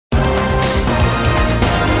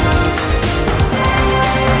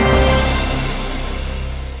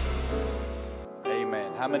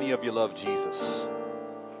many of you love Jesus?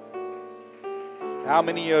 How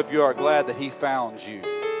many of you are glad that He found you?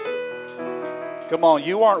 Come on,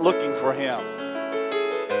 you aren't looking for Him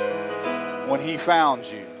when He found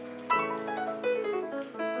you.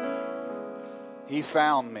 He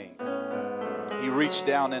found me. He reached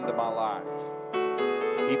down into my life.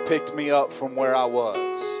 He picked me up from where I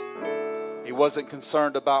was. He wasn't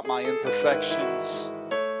concerned about my imperfections.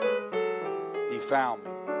 He found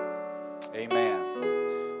me.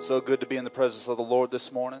 Amen. So good to be in the presence of the Lord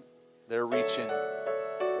this morning. They're reaching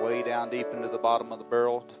way down deep into the bottom of the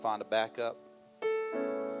barrel to find a backup.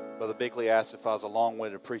 Brother Bigley asked if I was a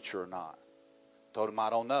long-winded preacher or not. Told him I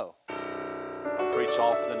don't know. I preach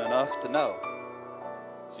often enough to know.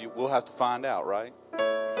 So we'll have to find out, right?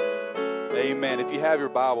 Amen. If you have your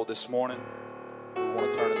Bible this morning, we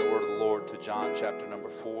want to turn in the Word of the Lord to John chapter number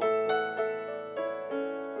 4.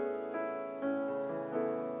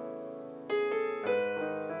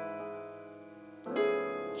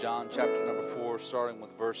 John chapter number 4, starting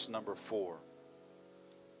with verse number 4.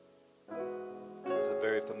 This is a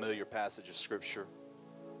very familiar passage of Scripture.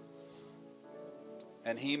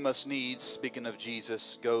 And he must needs, speaking of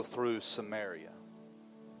Jesus, go through Samaria.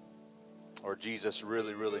 Or Jesus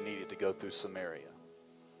really needed to go through Samaria.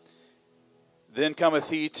 Then cometh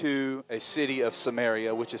he to a city of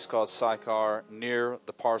Samaria, which is called Sychar, near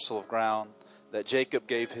the parcel of ground that Jacob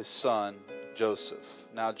gave his son Joseph.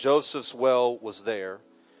 Now Joseph's well was there.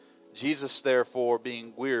 Jesus, therefore,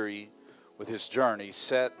 being weary with his journey,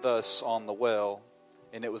 sat thus on the well,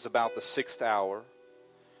 and it was about the 6th hour.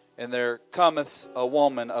 And there cometh a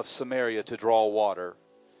woman of Samaria to draw water.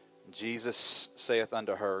 Jesus saith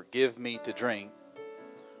unto her, Give me to drink.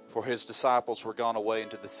 For his disciples were gone away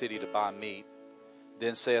into the city to buy meat.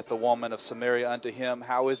 Then saith the woman of Samaria unto him,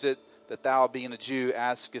 How is it that thou, being a Jew,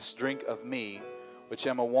 askest drink of me, which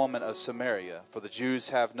am a woman of Samaria? For the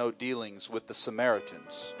Jews have no dealings with the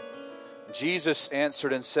Samaritans. Jesus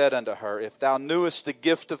answered and said unto her, If thou knewest the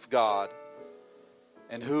gift of God,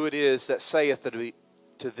 and who it is that saith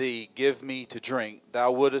to thee, Give me to drink,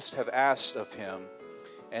 thou wouldest have asked of him,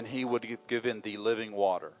 and he would have given thee living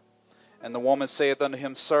water. And the woman saith unto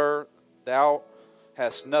him, Sir, thou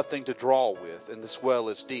hast nothing to draw with, and this well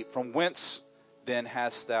is deep. From whence then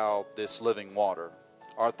hast thou this living water?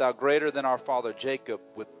 Art thou greater than our father Jacob,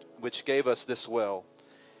 which gave us this well,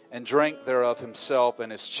 and drank thereof himself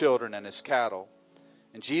and his children and his cattle?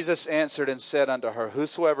 And Jesus answered and said unto her,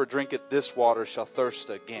 Whosoever drinketh this water shall thirst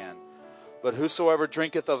again. But whosoever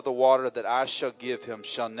drinketh of the water that I shall give him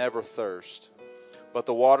shall never thirst. But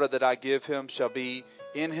the water that I give him shall be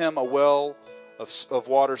in him a well of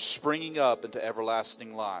water springing up into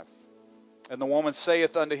everlasting life. And the woman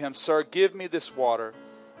saith unto him, Sir, give me this water,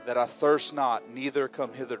 that I thirst not, neither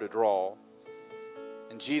come hither to draw.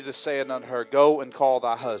 And Jesus saith unto her, Go and call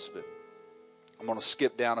thy husband. I'm going to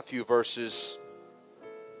skip down a few verses.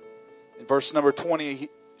 In verse number 20,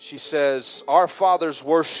 she says, Our fathers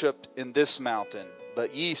worshipped in this mountain,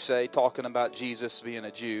 but ye say, talking about Jesus being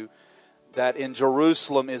a Jew, that in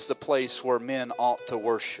Jerusalem is the place where men ought to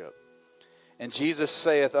worship. And Jesus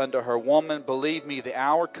saith unto her, Woman, believe me, the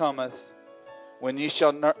hour cometh when ye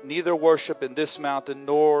shall neither worship in this mountain,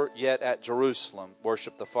 nor yet at Jerusalem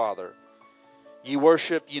worship the Father. Ye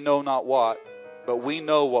worship ye know not what, but we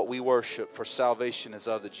know what we worship, for salvation is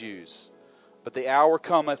of the Jews. But the hour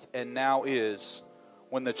cometh, and now is,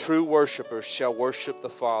 when the true worshipers shall worship the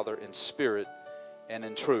Father in spirit and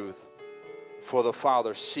in truth, for the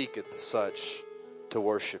Father seeketh such to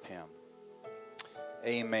worship him.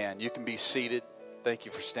 Amen. You can be seated. Thank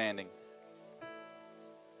you for standing.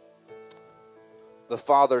 The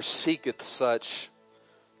Father seeketh such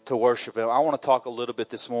to worship him. I want to talk a little bit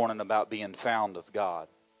this morning about being found of God.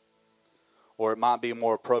 Or it might be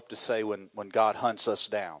more appropriate to say when God hunts us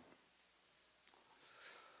down.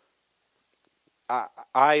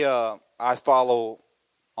 I follow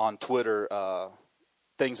on Twitter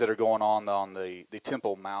things that are going on the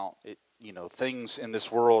Temple Mount. Things in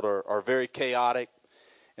this world are very chaotic.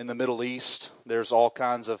 In the Middle East, there's all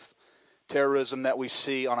kinds of terrorism that we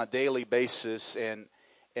see on a daily basis,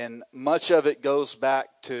 and much of it goes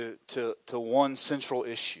back to one central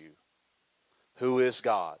issue: who is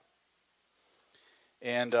God?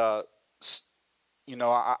 And I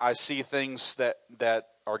see things that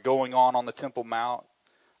are going on the Temple Mount.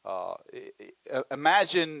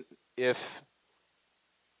 Imagine if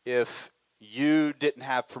you didn't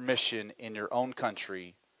have permission in your own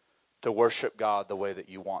country to worship God the way that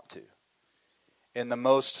you want to. In the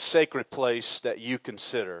most sacred place that you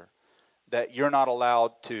consider, that you're not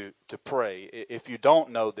allowed to pray. If you don't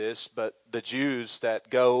know this, but the Jews that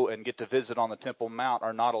go and get to visit on the Temple Mount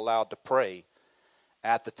are not allowed to pray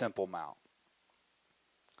at the Temple Mount.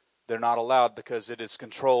 They're not allowed because it is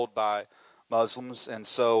controlled by Muslims. And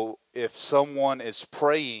so if someone is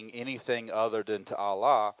praying anything other than to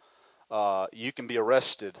Allah, you can be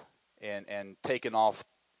arrested and taken off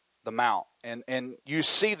the mount. And you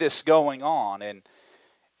see this going on, and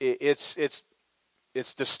it's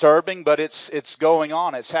disturbing, but it's going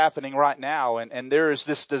on. It's happening right now. And there is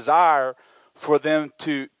this desire for them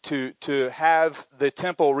to have the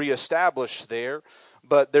temple reestablished there.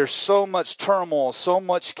 But there's so much turmoil, so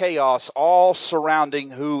much chaos, all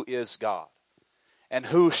surrounding who is God and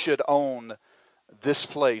who should own this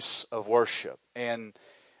place of worship. And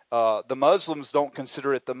the Muslims don't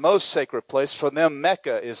consider it the most sacred place. For them,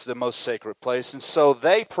 Mecca is the most sacred place. And so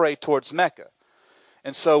they pray towards Mecca.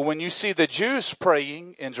 And so when you see the Jews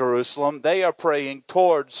praying in Jerusalem, they are praying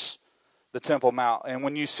towards the Temple Mount. And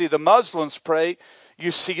when you see the Muslims pray,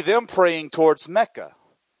 you see them praying towards Mecca.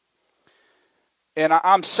 And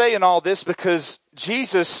I'm saying all this because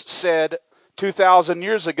Jesus said 2,000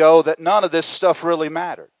 years ago that none of this stuff really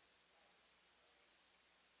mattered.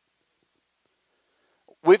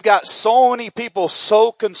 We've got so many people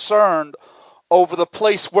so concerned over the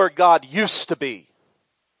place where God used to be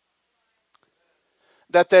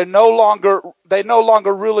that they no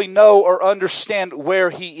longer really know or understand where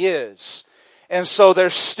He is. And so they're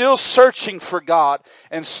still searching for God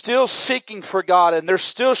and still seeking for God, and they're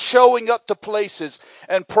still showing up to places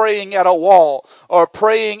and praying at a wall or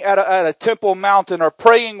praying at a temple mountain or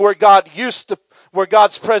praying where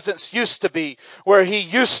God's presence used to be, where He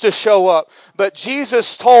used to show up. But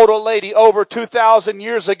Jesus told a lady over 2,000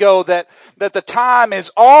 years ago that the time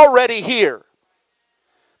is already here.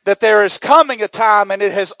 That there is coming a time, and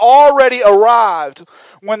it has already arrived,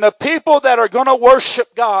 when the people that are going to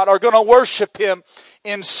worship God are going to worship Him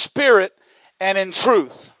in spirit and in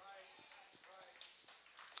truth.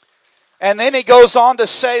 And then He goes on to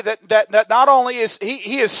say that not only is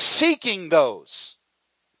He is seeking those.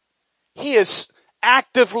 He is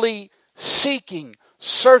actively seeking,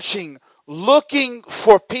 searching, looking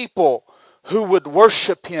for people who would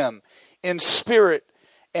worship Him in spirit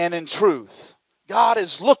and in truth. God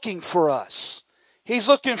is looking for us. He's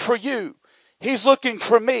looking for you. He's looking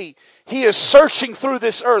for me. He is searching through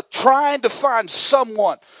this earth, trying to find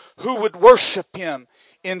someone who would worship Him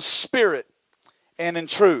in spirit and in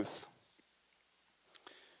truth.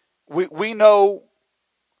 We know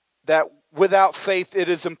that without faith it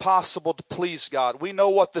is impossible to please God. We know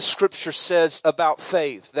what the Scripture says about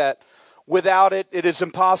faith, that without it, it is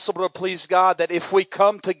impossible to please God, that if we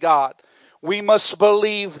come to God, we must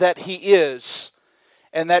believe that He is,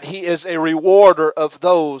 and that He is a rewarder of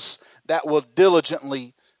those that will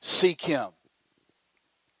diligently seek Him.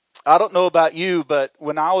 I don't know about you, but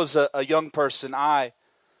when I was a young person, I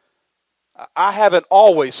haven't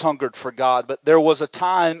always hungered for God, but there was a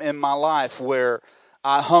time in my life where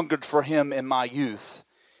I hungered for Him in my youth.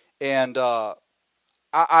 And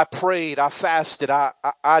I prayed, I fasted,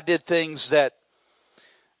 I did things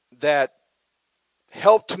that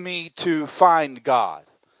helped me to find God.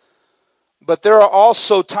 But there are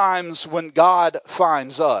also times when God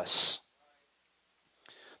finds us.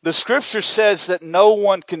 The Scripture says that no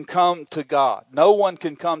one can come to God. No one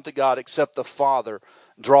can come to God except the Father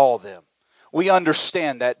draw them. We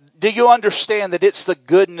understand that. Do you understand that it's the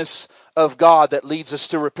goodness of God that leads us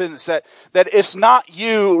to repentance? That it's not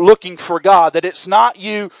you looking for God. That it's not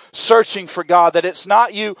you searching for God. That it's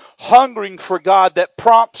not you hungering for God that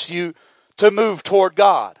prompts you to move toward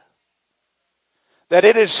God. That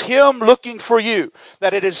it is Him looking for you.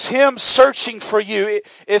 That it is Him searching for you.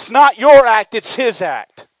 It's not your act, it's His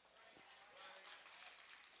act.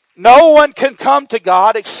 No one can come to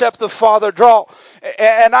God except the Father draw.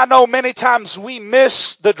 And I know many times we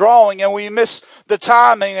miss the drawing and we miss the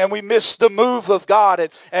timing and we miss the move of God.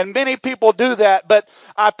 And many people do that. But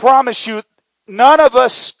I promise you, none of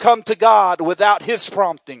us come to God without His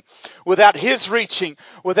prompting, without His reaching,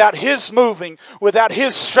 without His moving, without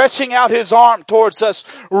His stretching out His arm towards us,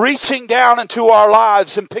 reaching down into our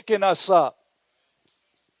lives and picking us up.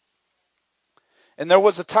 And there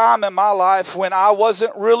was a time in my life when I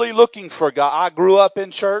wasn't really looking for God. I grew up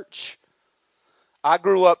in church. I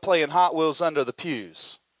grew up playing Hot Wheels under the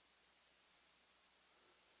pews.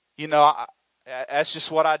 You know, that's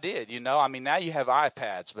just what I did, you know. I mean, now you have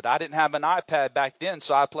iPads, but I didn't have an iPad back then,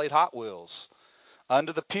 so I played Hot Wheels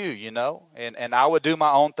under the pew, you know. And I would do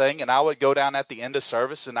my own thing, and I would go down at the end of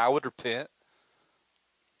service, and I would repent.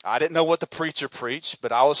 I didn't know what the preacher preached,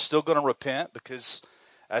 but I was still going to repent because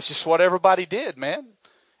that's just what everybody did, man.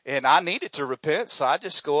 And I needed to repent, so I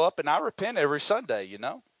just go up and I repent every Sunday, you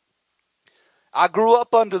know. I grew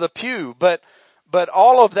up under the pew, but but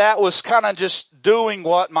all of that was kind of just doing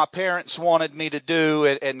what my parents wanted me to do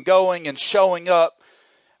and going and showing up.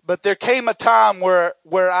 But there came a time where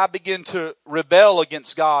I began to rebel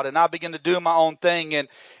against God, and I began to do my own thing, and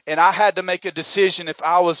I had to make a decision if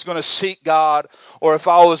I was going to seek God or if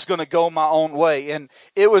I was going to go my own way. And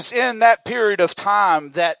it was in that period of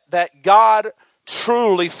time that God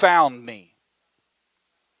truly found me.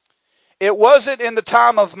 It wasn't in the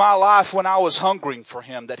time of my life when I was hungering for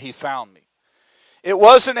Him that He found me. It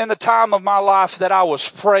wasn't in the time of my life that I was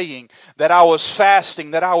praying, that I was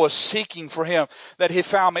fasting, that I was seeking for Him, that He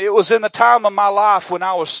found me. It was in the time of my life when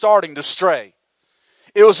I was starting to stray.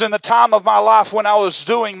 It was in the time of my life when I was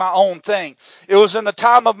doing my own thing. It was in the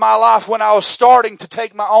time of my life when I was starting to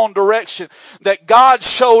take my own direction that God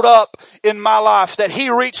showed up in my life, that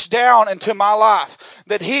He reached down into my life,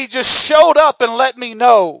 that He just showed up and let me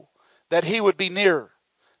know that He would be near,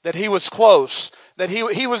 that He was close, that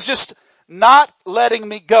He was just not letting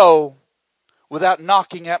me go without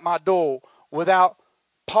knocking at my door, without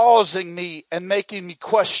pausing me and making me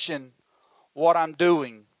question what I'm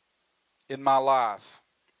doing in my life.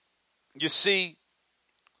 You see,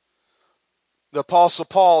 the Apostle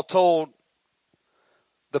Paul told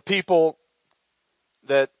the people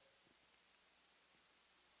that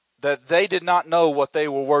they did not know what they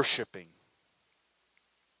were worshiping.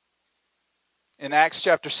 In Acts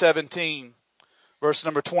chapter 17, verse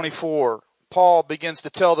number 24, Paul begins to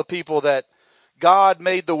tell the people that God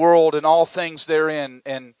made the world and all things therein.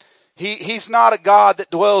 And He's not a God that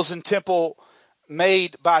dwells in temple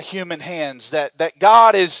made by human hands. That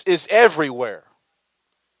God is everywhere.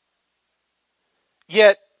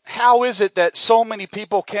 Yet, how is it that so many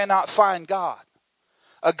people cannot find God?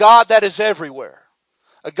 A God that is everywhere.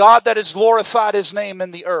 A God that has glorified His name in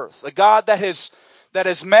the earth. A God that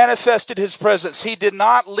has manifested His presence. He did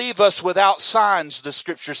not leave us without signs, the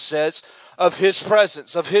Scripture says, of His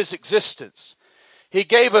presence, of His existence. He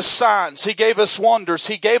gave us signs. He gave us wonders.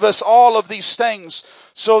 He gave us all of these things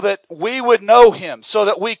so that we would know Him, so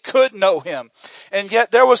that we could know Him. And yet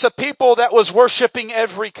there was a people that was worshiping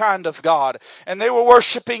every kind of God. And they were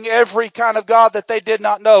worshiping every kind of God that they did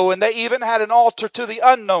not know. And they even had an altar to the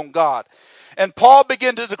unknown God. And Paul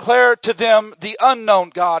began to declare to them the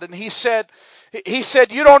unknown God. And he said,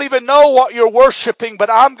 you don't even know what you're worshiping, but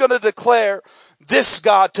I'm going to declare this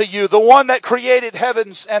God to you, the one that created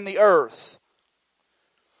heavens and the earth.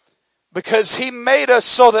 Because He made us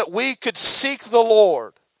so that we could seek the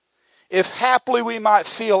Lord, if haply we might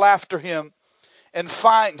feel after Him and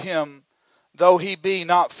find Him, though He be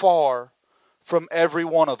not far from every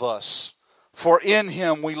one of us. For in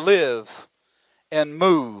Him we live and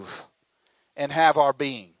move and have our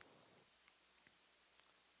being.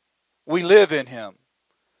 We live in Him.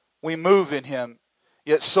 We move in Him.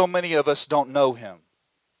 Yet so many of us don't know Him.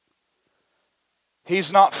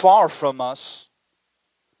 He's not far from us.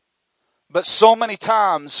 But so many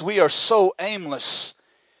times we are so aimless,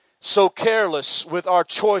 so careless with our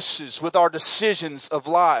choices, with our decisions of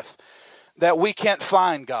life, that we can't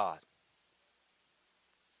find God.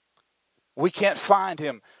 We can't find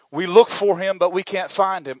Him. We look for Him, but we can't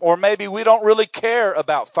find Him. Or maybe we don't really care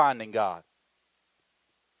about finding God.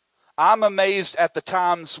 I'm amazed at the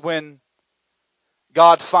times when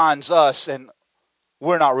God finds us and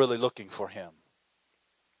we're not really looking for Him.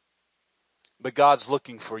 But God's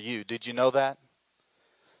looking for you. Did you know that?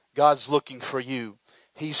 God's looking for you.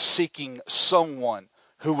 He's seeking someone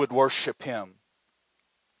who would worship Him.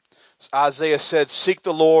 Isaiah said, seek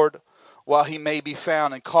the Lord while He may be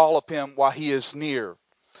found, and call upon Him while He is near.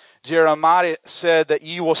 Jeremiah said that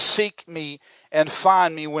you will seek me and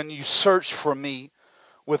find me when you search for me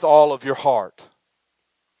with all of your heart.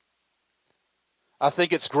 I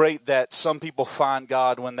think it's great that some people find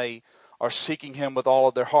God when they are seeking Him with all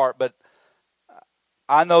of their heart, but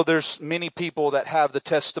I know there's many people that have the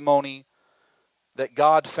testimony that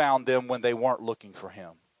God found them when they weren't looking for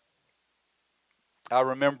Him. I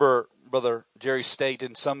remember Brother Jerry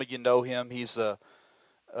Staten. Some of you know him. He's a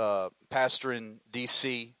pastor in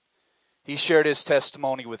D.C. He shared his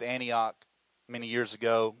testimony with Antioch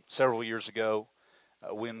several years ago,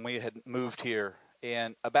 when we had moved here,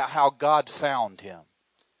 and about how God found him.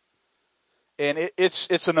 And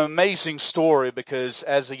it's an amazing story, because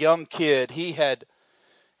as a young kid,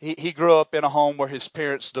 he grew up in a home where his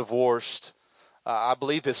parents divorced. I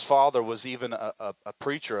believe his father was even a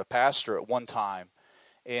preacher, a pastor at one time.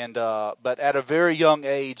 And but at a very young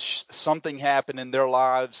age, something happened in their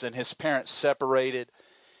lives, and his parents separated.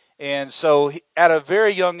 And so at a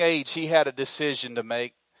very young age, he had a decision to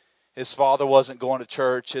make. His father wasn't going to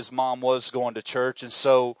church. His mom was going to church. And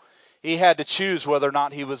so he had to choose whether or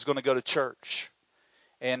not he was going to go to church.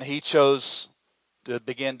 And he chose to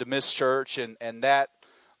begin to miss church, and that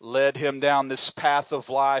led him down this path of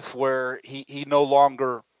life where he no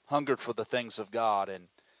longer hungered for the things of God. And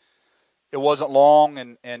it wasn't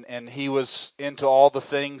long, and he was into all the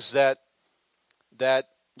things that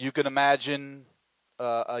you can imagine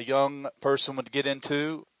a young person would get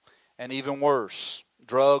into, and even worse.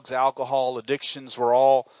 Drugs, alcohol, addictions were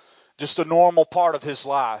all just a normal part of his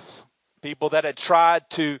life. People that had tried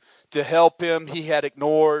to help him, he had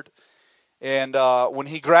ignored. And when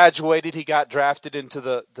he graduated, he got drafted into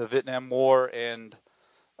the Vietnam War, and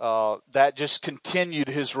that just continued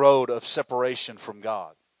his road of separation from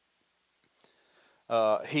God.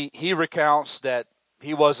 He recounts that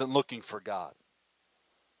he wasn't looking for God.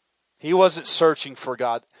 He wasn't searching for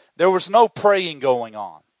God. There was no praying going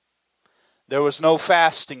on. There was no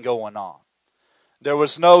fasting going on. There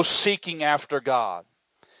was no seeking after God.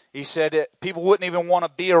 He said people wouldn't even want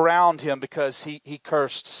to be around him because he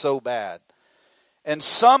cursed so bad. And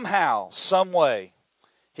somehow, some way,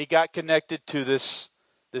 he got connected to this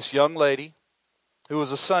young lady who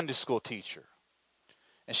was a Sunday school teacher.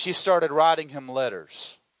 And she started writing him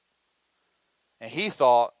letters. And he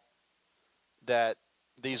thought that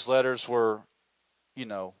these letters were,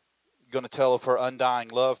 going to tell of her undying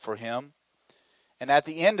love for him. And at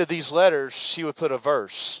the end of these letters, she would put a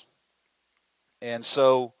verse. And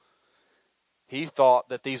so he thought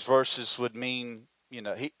that these verses would mean,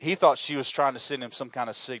 he thought she was trying to send him some kind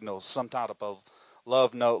of signal, some type of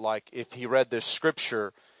love note, like if he read this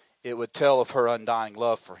scripture, it would tell of her undying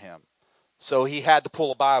love for him. So he had to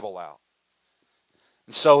pull a Bible out.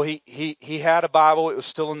 And so he had a Bible. It was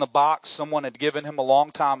still in the box. Someone had given him a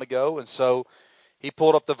long time ago. And so he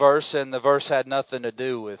pulled up the verse, and the verse had nothing to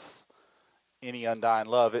do with any undying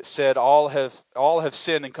love. It said, all have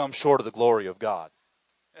sinned and come short of the glory of God.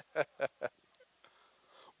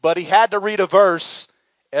 But he had to read a verse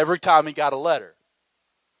every time he got a letter.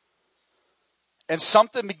 And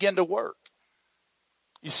something began to work.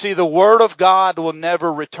 You see, the Word of God will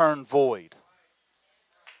never return void.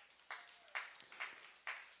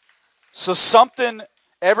 So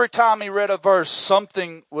every time he read a verse,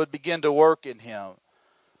 something would begin to work in him.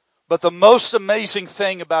 But the most amazing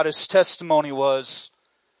thing about his testimony was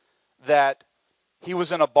that he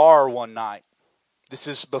was in a bar one night. This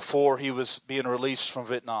is before he was being released from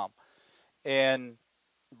Vietnam and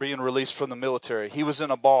being released from the military. He was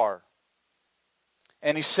in a bar.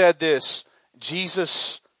 And he said this,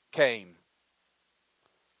 Jesus came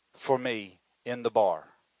for me in the bar.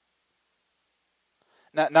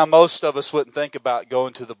 Now most of us wouldn't think about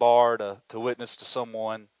going to the bar to witness to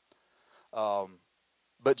someone.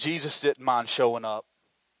 But Jesus didn't mind showing up.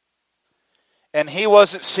 And he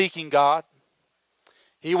wasn't seeking God.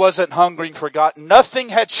 He wasn't hungering for God. Nothing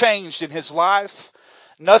had changed in his life.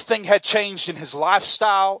 Nothing had changed in his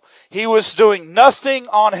lifestyle. He was doing nothing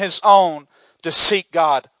on his own to seek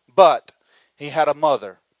God. But he had a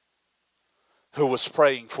mother who was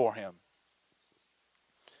praying for him.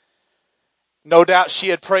 No doubt she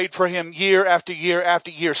had prayed for him year after year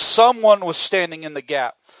after year. Someone was standing in the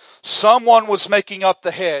gap. Someone was making up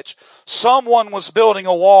the hedge. Someone was building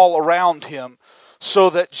a wall around him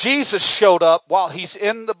so that Jesus showed up while he's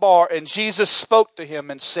in the bar, and Jesus spoke to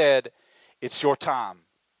him and said, "It's your time."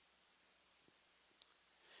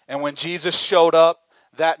 And when Jesus showed up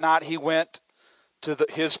that night, he went to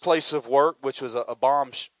his place of work, which was a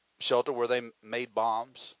bomb shelter where they made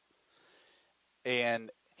bombs.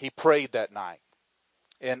 And he prayed that night.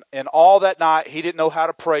 And all that night, he didn't know how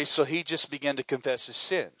to pray, so he just began to confess his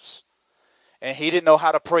sins. And he didn't know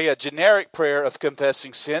how to pray a generic prayer of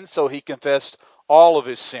confessing sins, so he confessed all of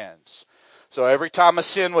his sins. So every time a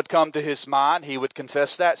sin would come to his mind, he would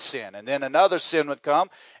confess that sin. And then another sin would come,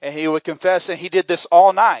 and he would confess, and he did this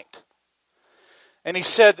all night. And he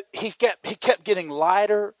said he kept getting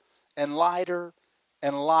lighter and lighter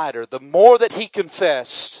and lighter. The more that he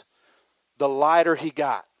confessed, the lighter he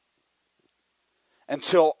got.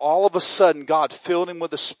 Until all of a sudden God filled him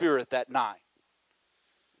with the Spirit that night.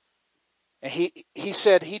 And he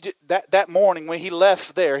said that morning when he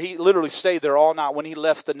left there, he literally stayed there all night. When he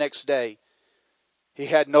left the next day, he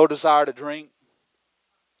had no desire to drink.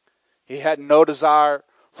 He had no desire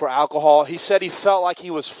for alcohol. He said he felt like he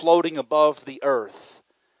was floating above the earth.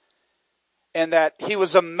 And that he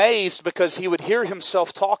was amazed because he would hear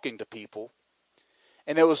himself talking to people.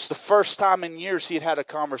 And it was the first time in years he had had a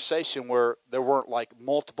conversation where there weren't like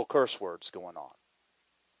multiple curse words going on.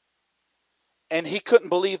 And he couldn't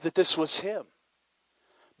believe that this was him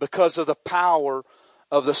because of the power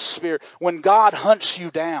of the Spirit. When God hunts you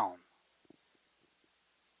down,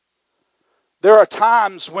 There are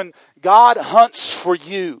times when God hunts for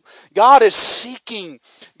you. God is seeking.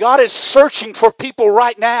 God is searching for people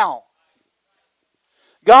right now.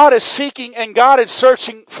 God is seeking and God is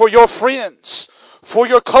searching for your friends, for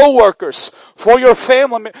your coworkers, for your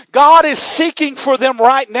family. God is seeking for them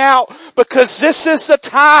right now because this is the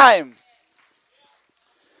time.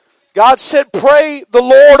 God said, pray the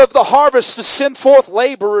Lord of the harvest to send forth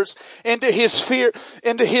laborers into his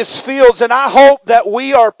fields. And I hope that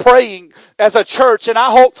we are praying as a church, and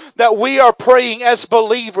I hope that we are praying as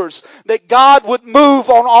believers, that God would move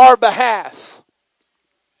on our behalf.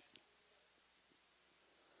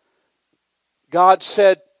 God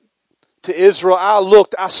said to Israel,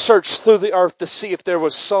 I searched through the earth to see if there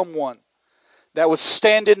was someone that would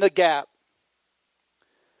stand in the gap.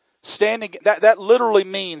 That literally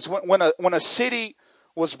means when a city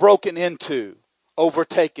was broken into,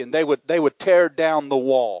 overtaken, they would tear down the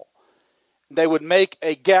wall. They would make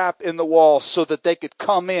a gap in the wall so that they could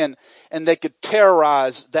come in and they could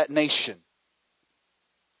terrorize that nation.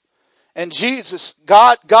 And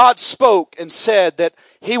God spoke and said that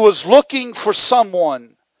he was looking for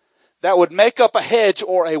someone that would make up a hedge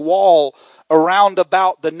or a wall around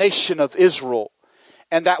about the nation of Israel,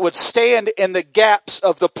 and that would stand in the gaps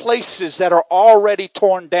of the places that are already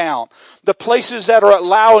torn down, the places that are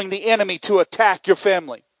allowing the enemy to attack your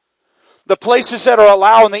family, the places that are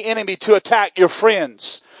allowing the enemy to attack your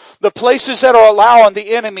friends, the places that are allowing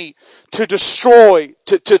the enemy to destroy,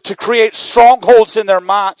 to create strongholds in their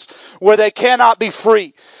minds where they cannot be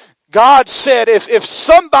free. God said, if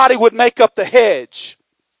somebody would make up the hedge,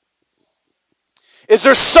 is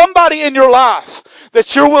there somebody in your life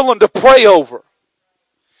that you're willing to pray over?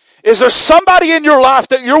 Is there somebody in your life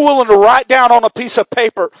that you're willing to write down on a piece of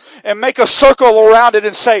paper and make a circle around it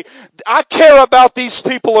and say, I care about these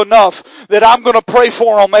people enough that I'm going to pray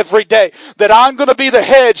for them every day, that I'm going to be the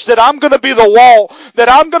hedge, that I'm going to be the wall, that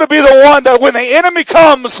I'm going to be the one that when the enemy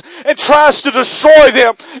comes and tries to destroy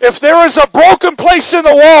them, if there is a broken place in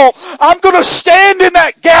the wall, I'm going to stand in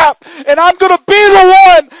that gap and I'm going to be the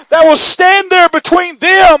one that will stand there between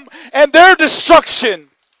them and their destruction.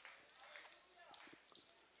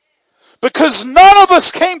 Because none of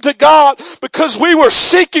us came to God because we were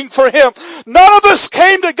seeking for him. None of us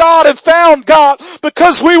came to God and found God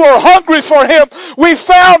because we were hungry for him. We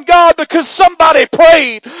found God because somebody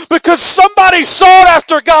prayed, because somebody sought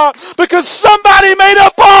after God, because somebody made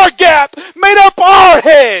up our gap, made up our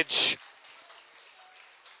hedge.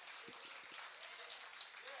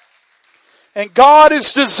 And God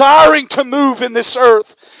is desiring to move in this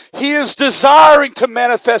earth. He is desiring to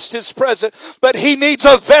manifest his presence, but he needs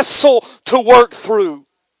a vessel to work through.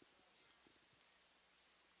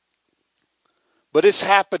 But it's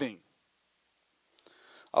happening.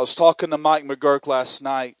 I was talking to Mike McGurk last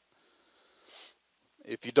night.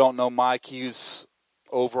 If you don't know Mike, he's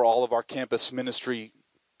over all of our campus ministry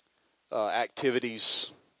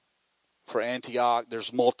activities for Antioch.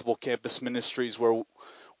 There's multiple campus ministries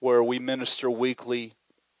where we minister weekly.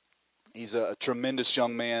 He's a tremendous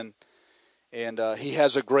young man, and he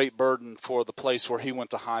has a great burden for the place where he went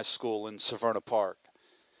to high school in Severna Park.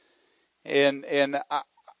 And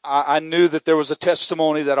I knew that there was a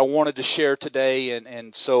testimony that I wanted to share today,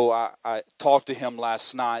 and so I talked to him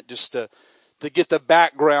last night just to get the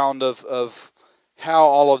background of how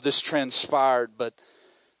all of this transpired. But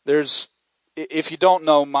if you don't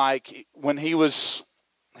know Mike, when he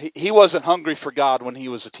wasn't hungry for God when he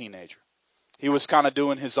was a teenager. He was kind of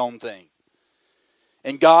doing his own thing.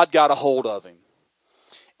 And God got a hold of him.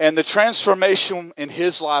 And the transformation in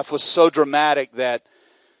his life was so dramatic that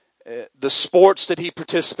the sports that he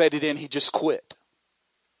participated in, he just quit.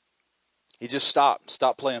 He just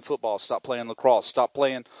stopped playing football, stopped playing lacrosse, stopped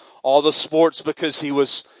playing all the sports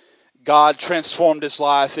because God transformed his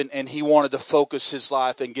life and he wanted to focus his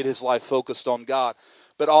life and get his life focused on God.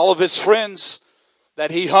 But all of his friends that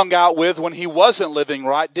he hung out with when he wasn't living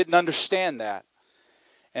right didn't understand that.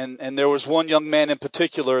 And there was one young man in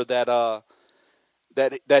particular that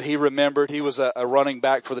he remembered. He was a running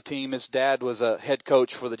back for the team. His dad was a head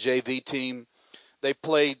coach for the JV team. They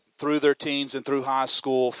played through their teens and through high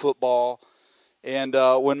school football. And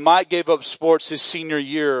when Mike gave up sports his senior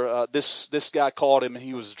year, this guy called him and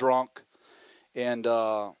he was drunk. And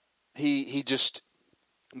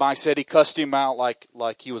Mike said he cussed him out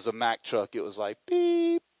like he was a Mack truck. It was like,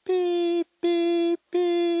 beep, beep, beep,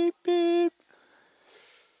 beep, beep.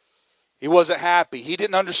 He wasn't happy. He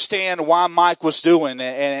didn't understand why Mike was doing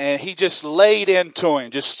it. And he just laid into him,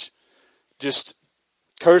 just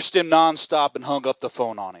cursed him nonstop and hung up the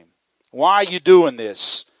phone on him. Why are you doing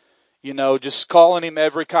this? Just calling him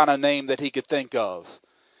every kind of name that he could think of.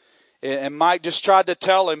 And Mike just tried to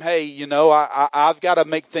tell him, hey, I've got to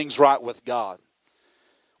make things right with God.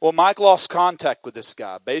 Well, Mike lost contact with this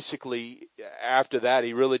guy. Basically, after that,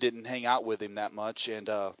 he really didn't hang out with him that much. And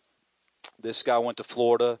this guy went to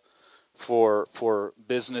Florida for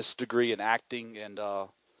business degree in acting, and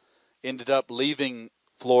ended up leaving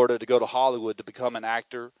Florida to go to Hollywood to become an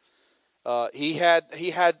actor. He had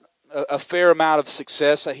a fair amount of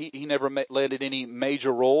success. He never landed any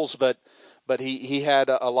major roles, but he had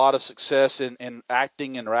a lot of success in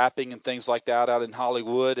acting and rapping and things like that out in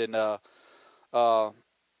Hollywood. And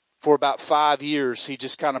for about 5 years, he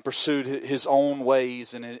just kind of pursued his own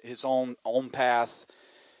ways and his own path,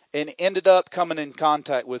 and ended up coming in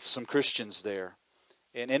contact with some Christians there,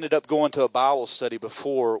 and ended up going to a Bible study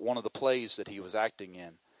before one of the plays that he was acting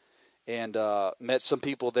in, and met some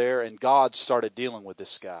people there, and God started dealing with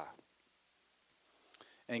this guy.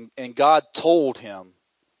 And God told him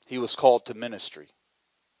he was called to ministry.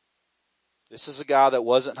 This is a guy that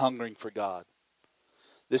wasn't hungering for God.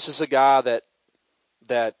 This is a guy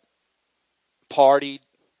that partied,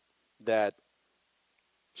 that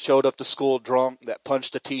showed up to school drunk, that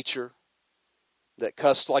punched a teacher, that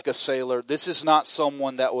cussed like a sailor. This is not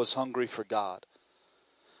someone that was hungry for God.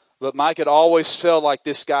 But Mike had always felt like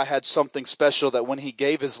this guy had something special, that when he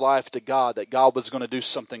gave his life to God, that God was going to do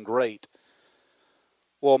something great.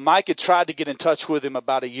 Well, Mike had tried to get in touch with him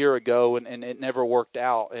about a year ago, and it never worked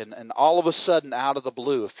out. And all of a sudden, out of the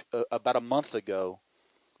blue, about a month ago,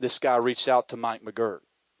 this guy reached out to Mike McGirt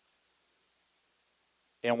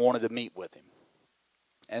and wanted to meet with him,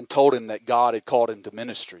 and told him that God had called him to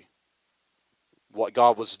ministry, what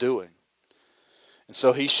God was doing. And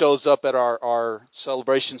so he shows up at our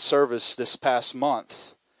celebration service this past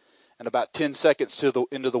month, and about 10 seconds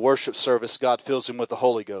into the worship service, God fills him with the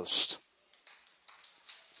Holy Ghost.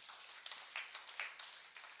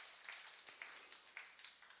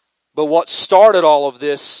 But what started all of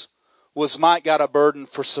this was Mike got a burden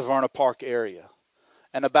for Severna Park area.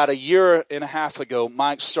 And about a year and a half ago,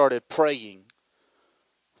 Mike started praying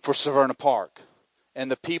for Severna Park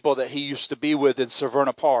and the people that he used to be with in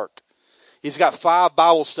Severna Park. He's got 5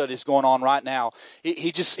 Bible studies going on right now.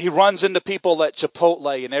 He runs into people at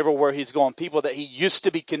Chipotle and everywhere he's going, people that he used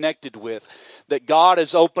to be connected with, that God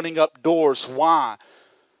is opening up doors. Why?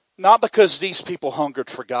 Not because these people hungered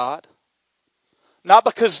for God. Not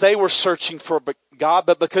because they were searching for God,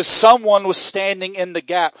 but because someone was standing in the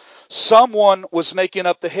gap. Someone was making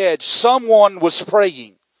up the hedge. Someone was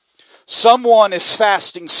praying. Someone is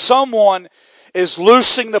fasting. Someone is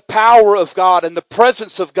loosing the power of God and the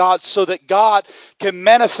presence of God so that God can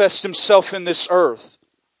manifest himself in this earth.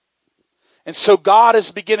 And so God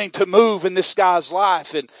is beginning to move in this guy's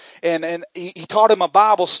life. And he taught him a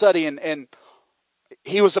Bible study, and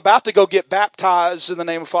he was about to go get baptized in the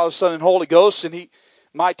name of Father, Son, and Holy Ghost. And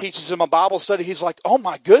Mike teaches him a Bible study. He's like, oh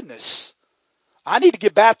my goodness, I need to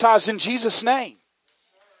get baptized in Jesus' name.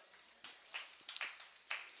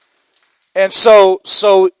 And so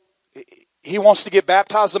he wants to get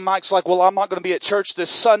baptized, and Mike's like, well, I'm not going to be at church this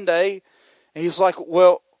Sunday. And he's like,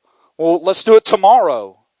 well, let's do it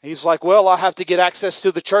tomorrow. He's like, well, I have to get access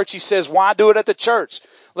to the church. He says, why do it at the church?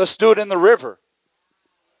 Let's do it in the river.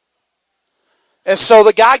 And so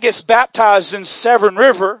the guy gets baptized in Severn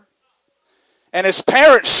River, and his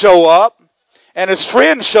parents show up, and his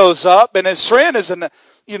friend shows up, and his friend is a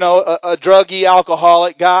druggy,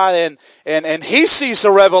 alcoholic guy, and he sees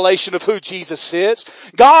a revelation of who Jesus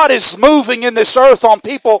is. God is moving in this earth on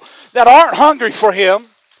people that aren't hungry for him,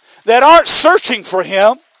 that aren't searching for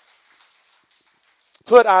him.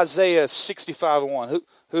 Put Isaiah 65:1.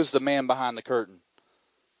 Who's the man behind the curtain?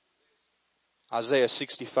 Isaiah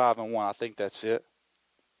 65:1. I think that's it.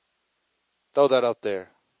 Throw that up there.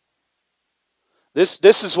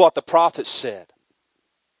 This is what the prophet said.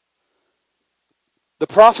 The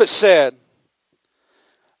prophet said,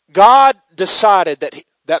 God decided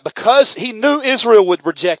that because he knew Israel would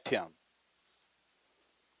reject him,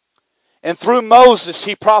 and through Moses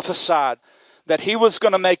he prophesied that he was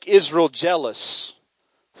going to make Israel jealous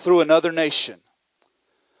through another nation.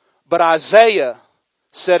 But Isaiah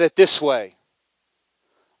said it this way: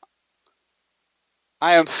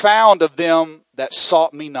 I am found of them that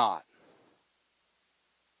sought me not.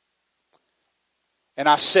 And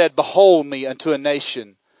I said, behold me unto a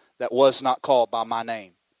nation that was not called by my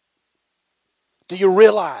name. Do you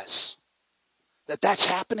realize that that's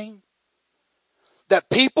happening? That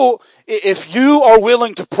people, if you are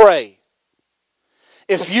willing to pray,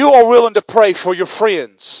 if you are willing to pray for your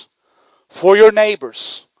friends, for your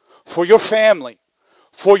neighbors, for your family,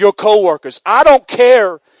 for your coworkers, I don't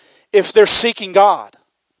care if they're seeking God.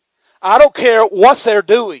 I don't care what they're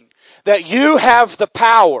doing, that you have the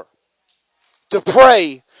power to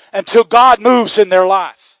pray until God moves in their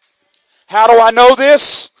life. How do I know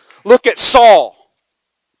this? Look at Saul.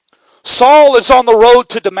 Saul is on the road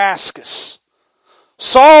to Damascus.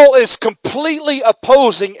 Saul is completely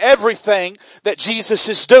opposing everything that Jesus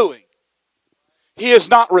is doing. He is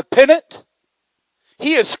not repentant.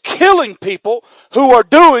 He is killing people who are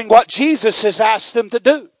doing what Jesus has asked them to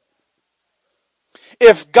do.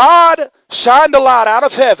 If God shined a light out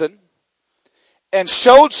of heaven and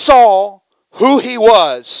showed Saul who he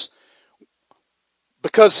was,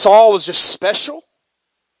 because Saul was just special,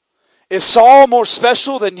 is Saul more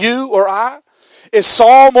special than you or I? Is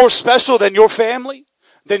Saul more special than your family,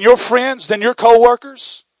 than your friends, than your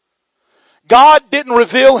co-workers? God didn't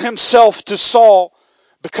reveal himself to Saul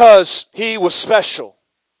because he was special.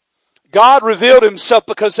 God revealed himself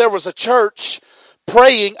because there was a church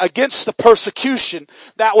praying against the persecution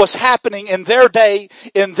that was happening in their day,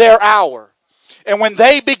 in their hour. And when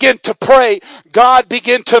they began to pray, God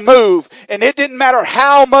began to move. And it didn't matter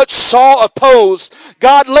how much Saul opposed.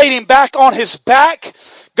 God laid him back on his back.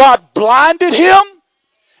 God blinded him.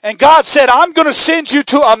 And God said, I'm going to send you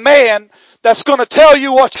to a man that's going to tell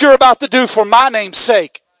you what you're about to do for my name's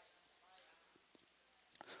sake.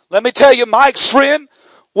 Let me tell you, Mike's friend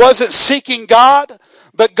wasn't seeking God,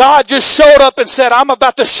 but God just showed up and said, I'm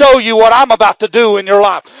about to show you what I'm about to do in your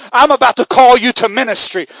life. I'm about to call you to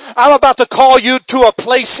ministry. I'm about to call you to a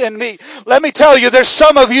place in me. Let me tell you, there's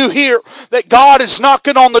some of you here that God is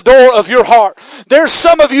knocking on the door of your heart. There's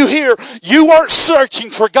some of you here, you weren't searching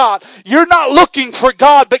for God. You're not looking for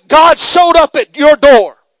God, but God showed up at your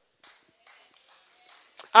door.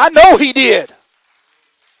 I know He did.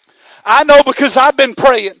 I know because I've been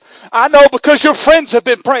praying. I know because your friends have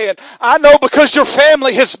been praying. I know because your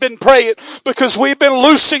family has been praying. Because we've been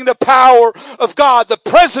loosing the power of God, the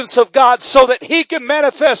presence of God, so that He can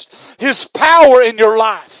manifest His power in your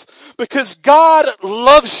life. Because God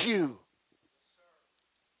loves you.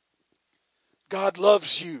 God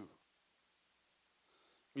loves you.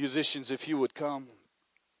 Musicians, if you would come.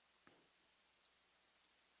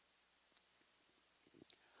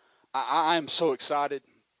 I'm so excited.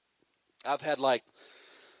 I've had like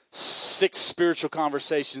 6 spiritual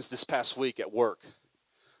conversations this past week at work.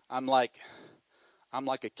 I'm like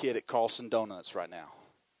a kid at Carlson Donuts right now.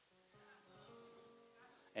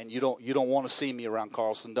 And you don't want to see me around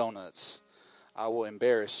Carlson Donuts. I will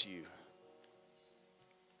embarrass you.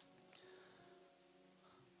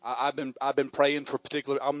 I've been praying for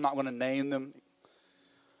particular. I'm not going to name them,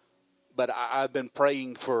 but I've been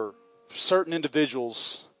praying for certain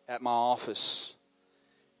individuals at my office,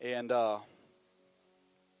 and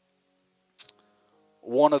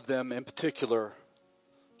one of them in particular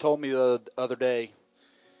told me the other day.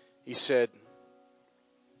 He said,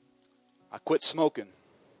 "I quit smoking."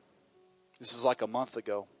 This is like a month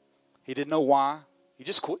ago. He didn't know why. He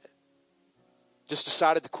just quit. Just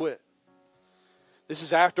decided to quit. This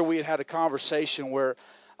is after we had had a conversation where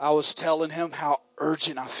I was telling him how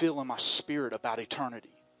urgent I feel in my spirit about eternity.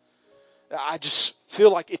 I just feel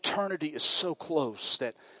like eternity is so close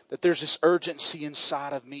that there's this urgency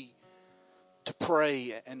inside of me to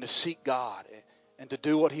pray and to seek God and to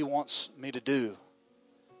do what He wants me to do.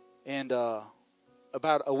 And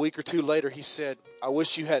about a week or two later, he said, "I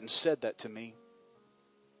wish you hadn't said that to me."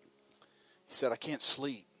 He said, "I can't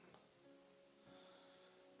sleep."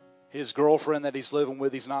 His girlfriend that he's living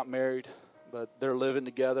with, he's not married, but they're living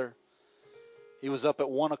together. He was up at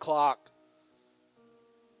 1 o'clock,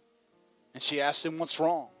 and she asked him, "What's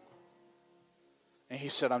wrong?" And he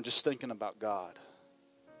said, "I'm just thinking about God.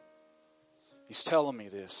 He's telling me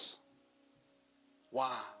this."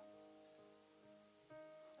 Why?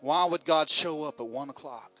 Why would God show up at 1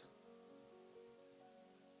 o'clock?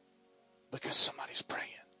 Because somebody's praying.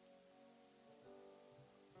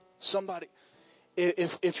 Somebody,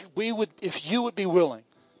 if you would be willing,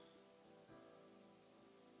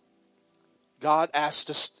 God asked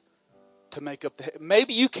us to make up the.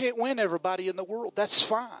 Maybe you can't win everybody in the world. That's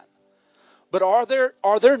fine. But are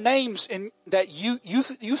there names in that you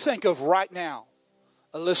think of right now?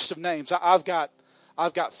 A list of names. I've got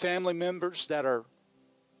family members that are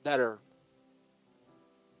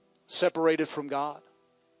separated from God.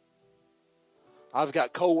 I've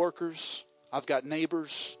got coworkers. I've got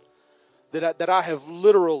neighbors that I have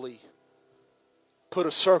literally put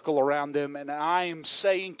a circle around them, and I am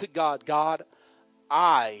saying to God, "God,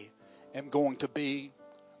 I am going to be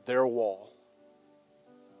their wall.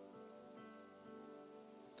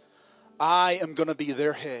 I am going to be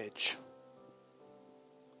their hedge.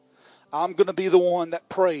 I'm going to be the one that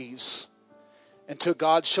prays until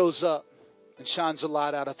God shows up and shines a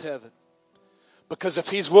light out of heaven." Because if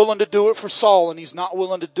he's willing to do it for Saul and he's not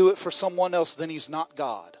willing to do it for someone else, then he's not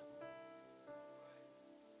God.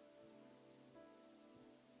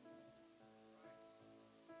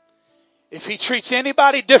 If he treats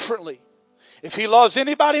anybody differently, if he loves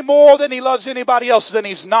anybody more than he loves anybody else, then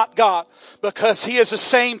he's not God. Because he is the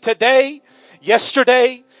same today,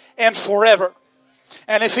 yesterday, and forever.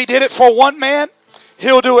 And if he did it for one man,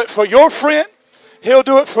 he'll do it for your friend. He'll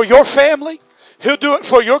do it for your family. He'll do it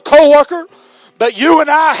for your coworker. But you and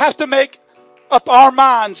I have to make up our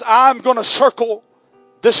minds. I'm going to circle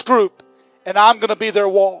this group and I'm going to be their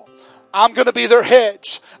wall. I'm going to be their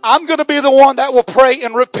hedge. I'm going to be the one that will pray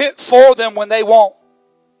and repent for them when they won't.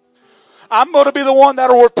 I'm going to be the one that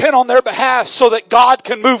will repent on their behalf so that God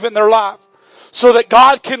can move in their life. So that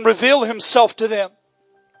God can reveal himself to them.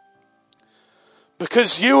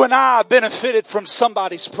 Because you and I benefited from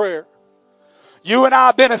somebody's prayer. You and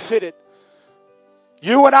I benefited.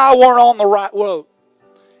 You and I weren't on the right road.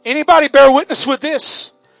 Anybody bear witness with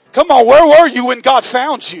this? Come on, where were you when God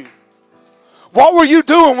found you? What were you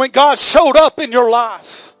doing when God showed up in your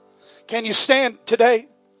life? Can you stand today?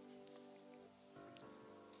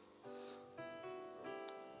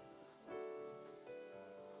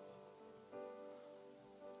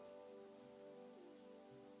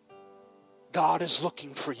 God is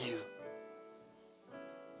looking for you.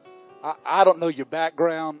 I don't know your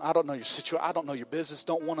background. I don't know your situation. I don't know your business.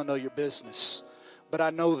 Don't want to know your business. But I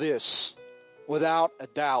know this, without a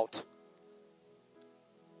doubt.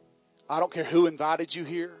 I don't care who invited you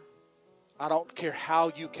here. I don't care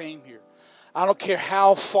how you came here. I don't care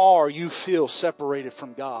how far you feel separated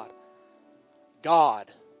from God. God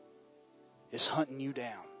is hunting you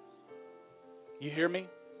down. You hear me?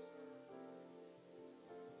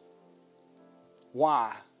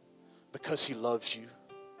 Why? Because he loves you.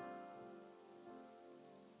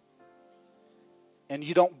 And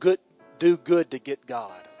you don't do good to get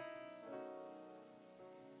God.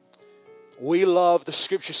 We love, the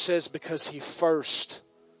scripture says, because he first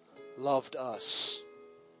loved us.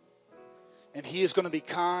 And he is going to be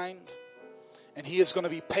kind. And he is going to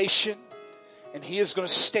be patient. And he is going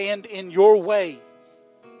to stand in your way.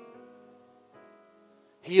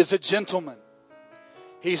 He is a gentleman.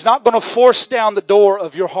 He's not going to force down the door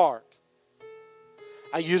of your heart.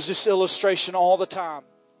 I use this illustration all the time.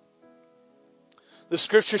 The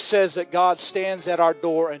scripture says that God stands at our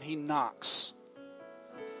door and he knocks.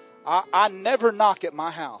 I never knock at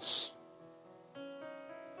my house.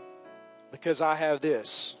 Because I have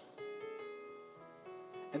this.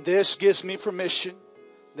 And this gives me permission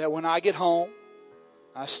that when I get home,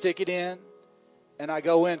 I stick it in and I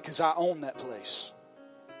go in because I own that place.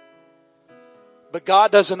 But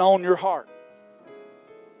God doesn't own your heart.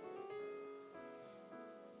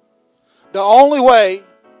 The only way,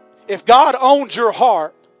 if God owned your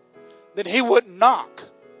heart, then he wouldn't knock.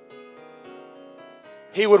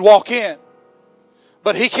 He would walk in.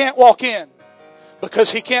 But he can't walk in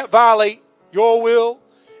because he can't violate your will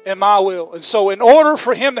and my will. And so in order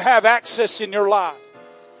for him to have access in your life,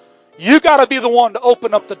 you got to be the one to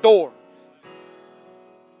open up the door.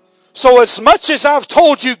 So as much as I've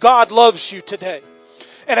told you God loves you today,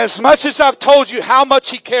 and as much as I've told you how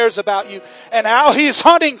much he cares about you, and how he is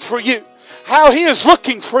hunting for you, how he is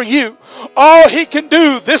looking for you, all he can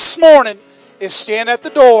do this morning is stand at the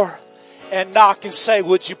door and knock and say,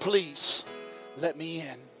 would you please let me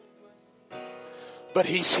in? But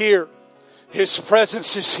he's here. His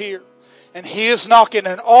presence is here. And he is knocking,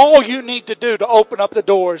 and all you need to do to open up the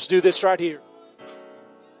door is do this right here.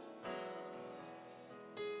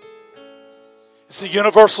 It's a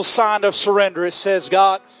universal sign of surrender. It says,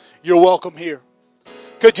 God, you're welcome here.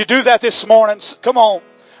 Could you do that this morning? Come on.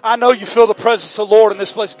 I know you feel the presence of the Lord in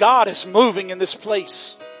this place. God is moving in this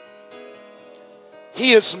place.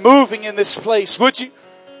 He is moving in this place. Would you,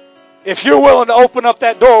 if you're willing to open up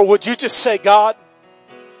that door, would you just say, God,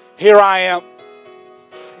 here I am.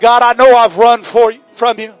 God, I know I've run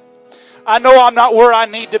from you. I know I'm not where I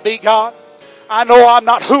need to be, God. I know I'm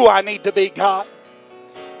not who I need to be, God.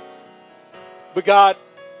 But God,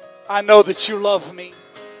 I know that you love me.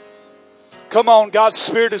 Come on, God's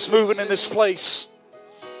Spirit is moving in this place.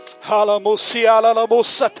 Hallelujah,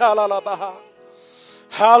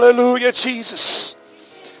 Jesus.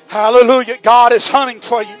 Hallelujah. God is hunting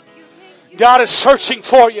for you. God is searching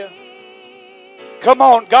for you. Come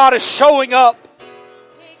on, God is showing up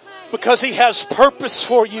because he has purpose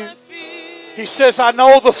for you. He says, I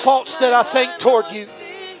know the thoughts that I think toward you.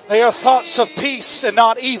 They are thoughts of peace and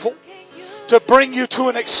not evil, to bring you to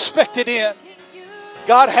an expected end.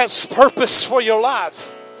 God has purpose for your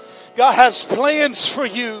life. God has plans for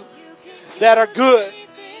you that are good.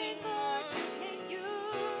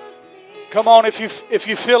 Come on, if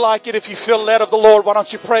you feel like it, if you feel led of the Lord, why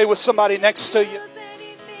don't you pray with somebody next to you?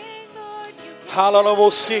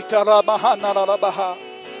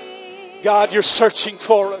 God, you're searching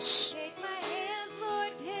for us.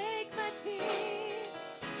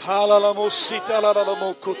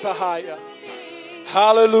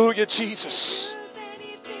 Hallelujah, Jesus.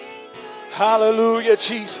 Hallelujah,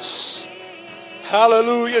 Jesus.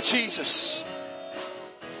 Hallelujah, Jesus.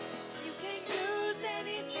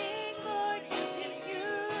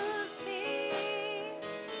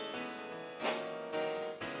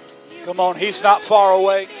 Come on, He's not far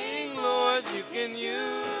away.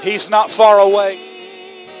 He's not far away.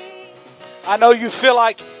 I know you feel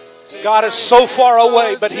like God is so far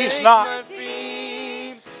away, but He's not.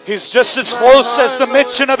 He's just as close as the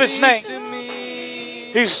mention of His name.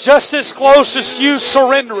 He's just as close as you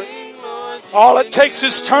surrendering. All it takes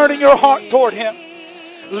is turning your heart toward Him,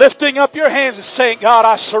 lifting up your hands and saying, God,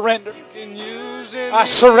 I surrender. I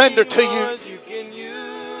surrender to you.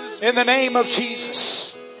 In the name of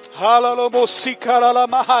Jesus.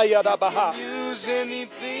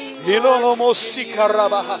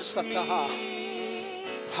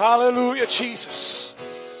 Hallelujah, Jesus.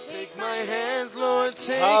 Take my hands, Lord,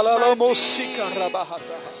 take my feet.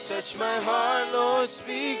 Touch my heart, Lord,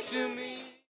 speak to me.